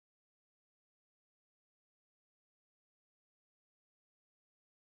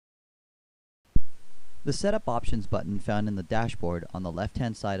The Setup Options button found in the dashboard on the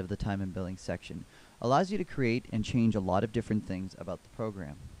left-hand side of the Time and Billing section allows you to create and change a lot of different things about the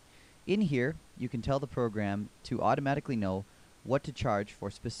program. In here, you can tell the program to automatically know what to charge for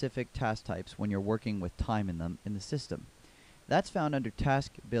specific task types when you're working with time in them in the system. That's found under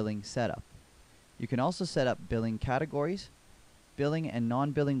Task Billing Setup. You can also set up billing categories, billing and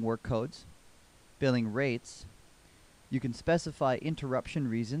non-billing work codes, billing rates. You can specify interruption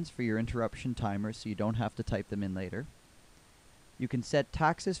reasons for your interruption timer so you don't have to type them in later. You can set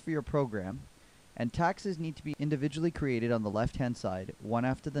taxes for your program, and taxes need to be individually created on the left-hand side, one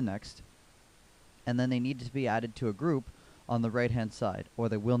after the next, and then they need to be added to a group on the right-hand side, or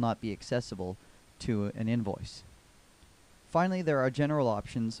they will not be accessible to an invoice. Finally, there are general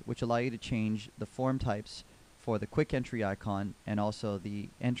options which allow you to change the form types for the quick entry icon and also the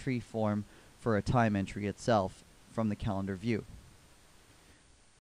entry form for a time entry itself from the calendar view.